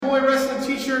Boy Wrestling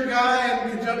t-shirt guy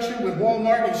in conjunction with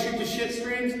Walmart and Shoot the Shit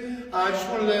Streams. I just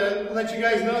wanted to let you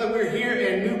guys know that we're here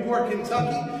in Newport,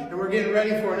 Kentucky, and we're getting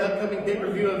ready for an upcoming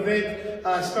pay-per-view event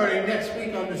starting next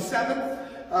week on the 7th.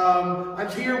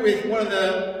 I'm here with one of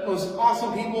the most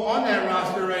awesome people on that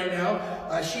roster right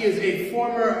now. She is a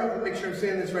former, make sure I'm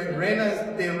saying this right,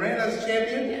 Reina's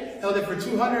champion. Yes. Held it for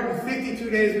 252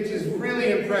 days, which is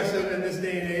really impressive in this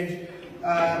day and age.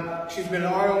 She's been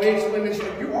an ROH Women's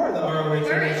Champion. You are the ROH Women's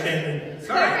Champion.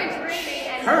 Sorry.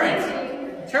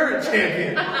 Current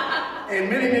champion. And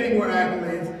many, many more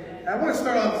accolades. I want to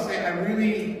start off to say I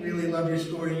really, really love your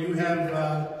story. You have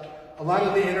a lot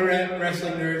of the internet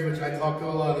wrestling nerds, which I talk to a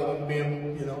lot of them,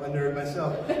 being a nerd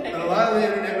myself. But a lot of the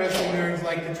internet wrestling nerds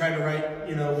like to try to write,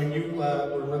 when you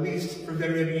were released from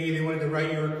WWE, they wanted to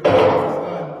write your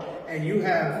career. And you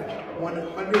have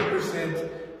 100%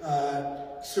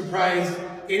 surprised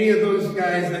any of those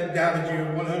guys that doubted you.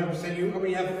 100%. You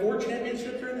have 4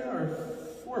 championships right now, or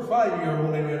 4 or 5 you're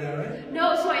holding right now, right?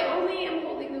 No, so I only am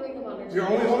holding the Ring of Honor. You're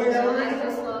only holding that one? I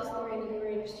just lost the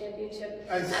Reigns Championship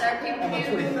at our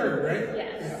pay-per-view. On the 23rd, right?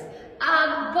 Yes.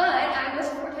 Yeah. But I was a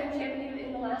 4-time champion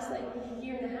in the last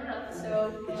year and a half, so.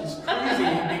 Which is crazy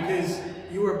because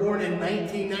you were born in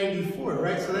 1994,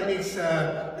 right? So that makes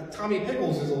Tommy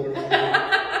Pickles is older than you.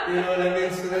 You know what I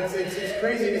mean? So it's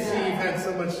crazy to see you've had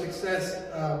so much success.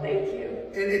 Thank you.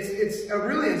 And it's a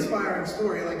really inspiring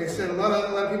story. Like I said, a lot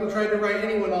of people tried to write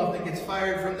anyone off that gets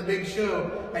fired from the big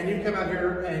show, and you've come out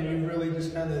here and you've really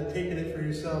just kind of taken it for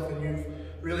yourself, and you've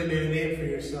really made a name for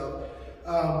yourself.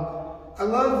 I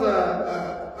love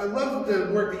the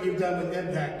work that you've done with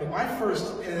Impact. But my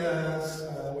first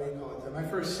my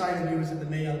first sight of you was at the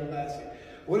Mae Young Classic.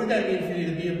 What did that mean for you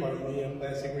to be a part of the Mae Young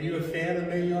Classic? Were you a fan of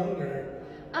Mae Young, or?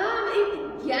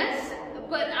 Yes,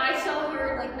 but I saw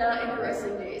her not in her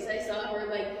wrestling days. I saw her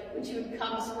when she would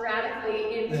come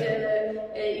sporadically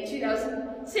into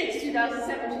 2006,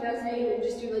 2007, 2008, and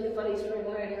just do a funny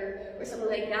storyline or something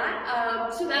like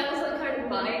that. So that was kind of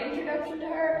my introduction to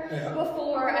her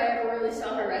before I ever really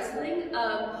saw her wrestling.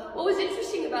 What was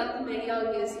interesting about the Mae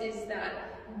Young is that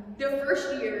the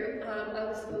first year I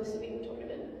was supposed to be in the tournament.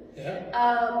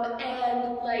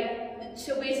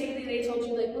 So basically they told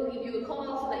you we'll give you a call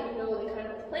so that you know kind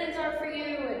of what the plans are for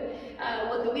you and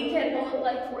what the weekend will look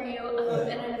like for you,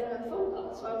 and I never got a phone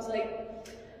call. So I was like,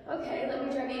 okay, let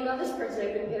me try to email this person.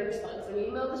 I couldn't get a response. Let me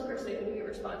email this person. I couldn't get a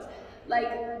response.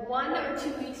 1 or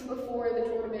 2 weeks before the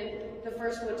tournament, the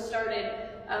first one started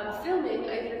filming,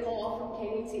 I get a call from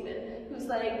Kenny Seaman, who's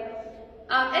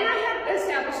and I had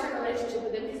established a relationship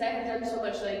with him because I had done so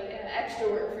much extra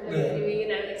work for WWE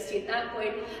and NXT at that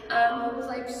point. He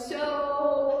was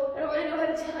so I don't really know how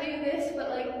to tell you this, but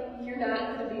you're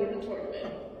not going to be in the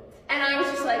tournament. And I was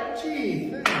just like, gee,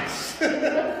 thanks. What the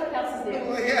fuck else is new?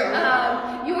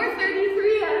 Well, you're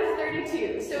 33 out of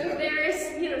 32. So if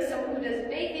there's someone who doesn't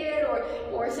make it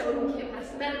or someone who can't pass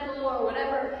the medical or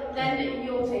whatever, then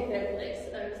you'll take their place.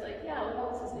 And I was like, yeah, what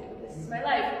else is new? This is my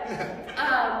life.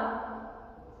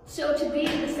 So to be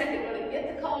in the second one and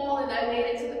get the call and I made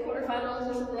it to the quarterfinals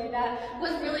or something like that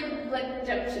was really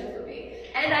redemption for me.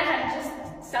 And I had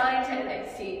just signed to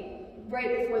NXT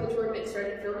right before the tournament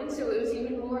started filming, so it was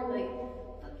even more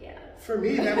fuck yeah. For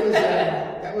me, that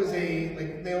was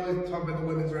they always talk about the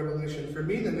women's revolution. For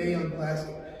me, the Mae Young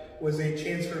Classic was a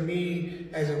chance for me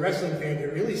as a wrestling fan to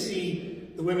really see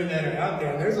the women that are out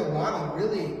there. And there's a lot of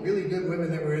really, really good women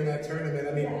that were in that tournament.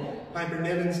 I mean, Piper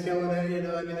Niven's killing it,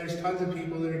 there's tons of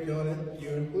people that are killing it, you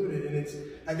included. And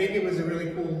I think it was a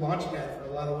really cool launch pad for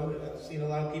a lot of women. I've seen a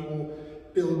lot of people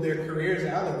build their careers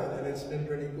out of it, and it's been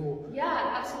pretty cool.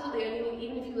 Yeah, absolutely. I mean,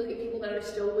 even if you look at people that are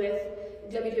still with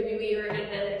WWE or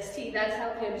NXT, that's how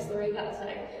Candice LeRae got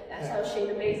signed. That's how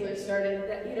Shayna Baszler started.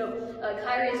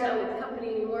 Kairi's not with the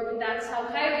company anymore, but that's how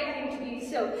Kairi came to be.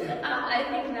 So I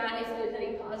think that if there's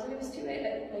any positives to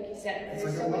it, like you said,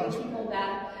 there's so many people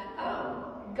that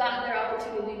got their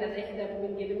opportunity that they had never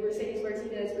been given. Mercedes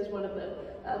Martinez was one of them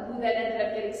who then ended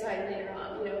up getting signed later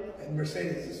on. And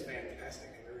Mercedes is fantastic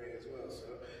in the ring as well.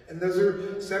 And those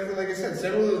are several, like I said,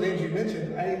 several of the names you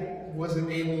mentioned. I wasn't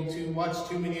able to watch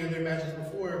too many of their matches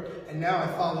before, and now I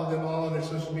follow them all on their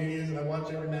social medias, and I watch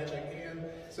every match I can.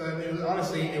 So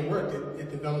honestly, it worked.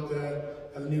 It developed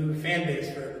a new fan base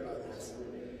for everybody.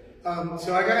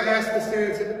 So I gotta ask the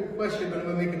stereotypical question, but I'm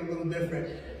gonna make it a little different.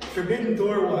 Forbidden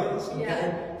Door wise,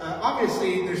 okay?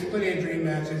 Obviously, there's plenty of dream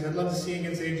matches. I'd love to see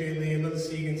against AJ Lee. I'd love to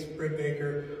see against Britt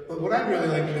Baker. But what I'd really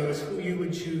like to know is who you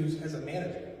would choose as a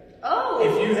manager. Oh!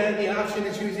 If you had the option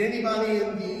to choose anybody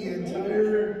in the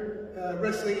entire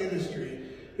wrestling industry,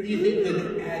 who do you think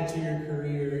could add to your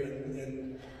career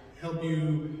and help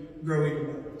you grow even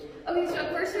more? Okay, so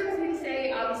at first I was going to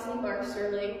say, obviously, Mark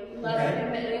Sterling. Love Okay.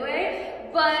 him anyway.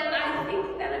 But I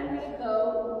think that I'm going to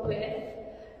go with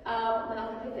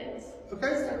Malcolm Bivens.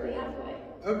 Okay. Sterling halfway.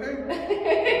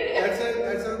 Okay.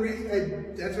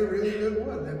 That's a really good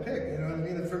one, that pick, you know what I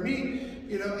mean? And for me,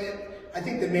 you know, I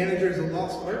think the manager is a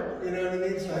lost art, you know what I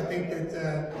mean? So I think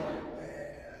that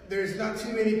there's not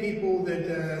too many people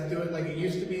that do it like it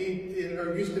used to be,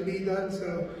 or used to be done,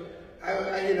 so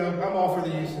I'm all for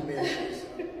the use of managers.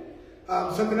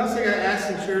 Something else I gotta ask,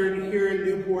 since you're here in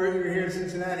Newport, you're here in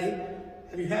Cincinnati,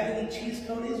 have you had any cheese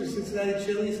conies or Cincinnati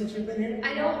chili since you've been here?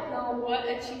 I don't know what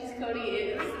a cheese coney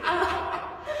is.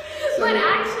 But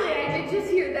actually, I did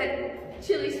just hear that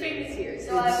chili's famous here.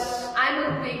 So I'm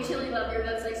a big chili lover.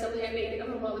 That's like something I make at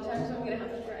home all the time, so I'm going to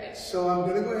have to try it. So I'm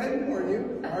going to go ahead and warn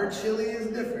you, our chili is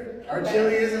different. Our Okay.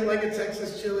 chili isn't like a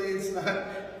Texas chili.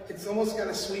 It's almost got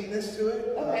a sweetness to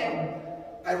it. Okay.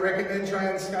 I recommend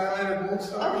trying Skyline or Gold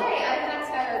Star. Okay, I've had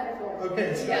Skyline before.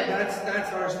 Okay, so Yeah.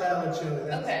 that's our style of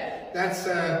chili. Okay. That's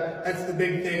the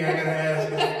big thing I gotta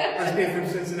ask. Us being from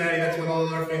Cincinnati, that's what all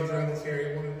of our fans around this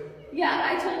area want to do. Yeah,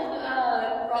 I told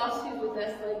Ross, who's with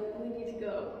us, like, we need to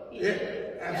go eat Yeah,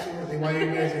 chili. absolutely. While you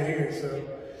guys are here,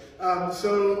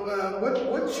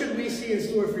 what should we see in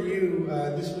store for you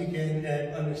this weekend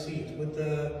at Under Siege?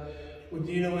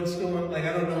 Do you know what's going? Like,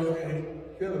 I don't know.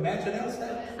 Do you have a match announced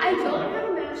now? I don't have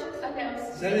a match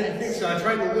announced. Is that yet. anything? So I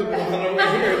tried to look on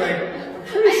over here, like, I'm I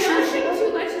pretty don't sure. think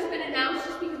too much has been announced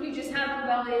just because we just have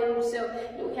Rebellion. So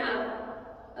we have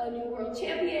a new world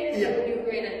champion, we have a new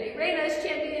Reina de Reinas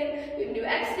champion, we have a new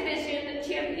X Division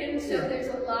champion. So Yeah. there's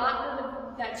a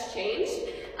lot that's changed.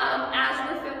 As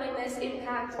we're filming this,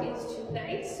 Impact is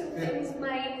tonight, so things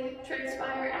might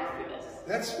transpire after this.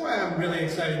 That's why I'm really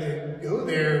excited to go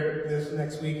there this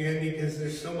next weekend, because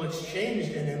there's so much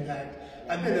changed in Impact.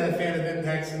 I've been a fan of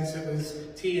Impact since it was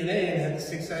TNA and had the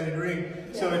six-sided ring.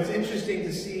 So it's interesting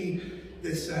to see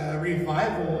this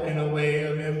revival in a way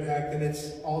of Impact, and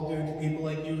it's all due to people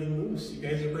like you and Moose. You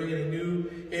guys are bringing a new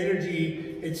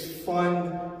energy. It's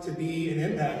fun to be an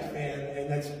Impact fan, and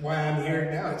that's why I'm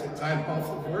here now. I took time off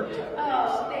of work.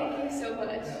 Oh, thank you so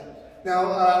much.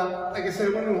 Now, like I said, I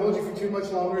wasn't going to hold you for too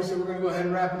much longer, so we're going to go ahead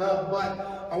and wrap it up.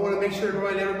 But I want to make sure to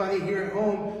remind everybody here at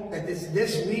home that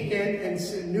this weekend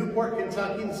in Newport,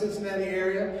 Kentucky, the Cincinnati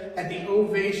area, at the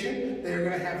Ovation, they're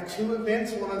going to have two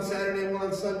events, one on Saturday and one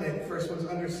on Sunday. The first one's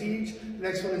Under Siege. The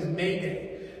next one is May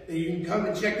Day. You can come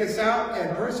and check this out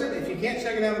in person. If you can't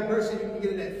check it out in person, you can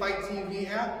get it at Fight TV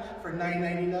app for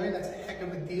 $9.99. That's a heck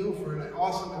of a deal for an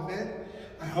awesome event.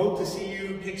 I hope to see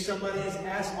you kick somebody's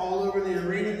ass all over the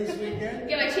arena this weekend.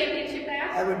 Get my championship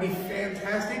back. That would be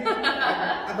fantastic.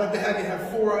 I'd love to have you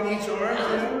have 4 on each arm,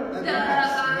 you know? That'd be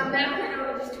nice. Matt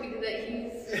Cardona just tweeted that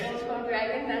he's Ultimate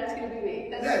Dragon. That's going to be me.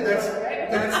 That's Yeah, the goal,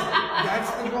 right?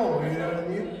 that's the goal, you know what I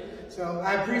mean? So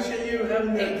I appreciate you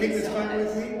having Thank taken you this so time much.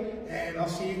 with me, and I'll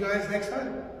see you guys next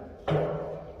time.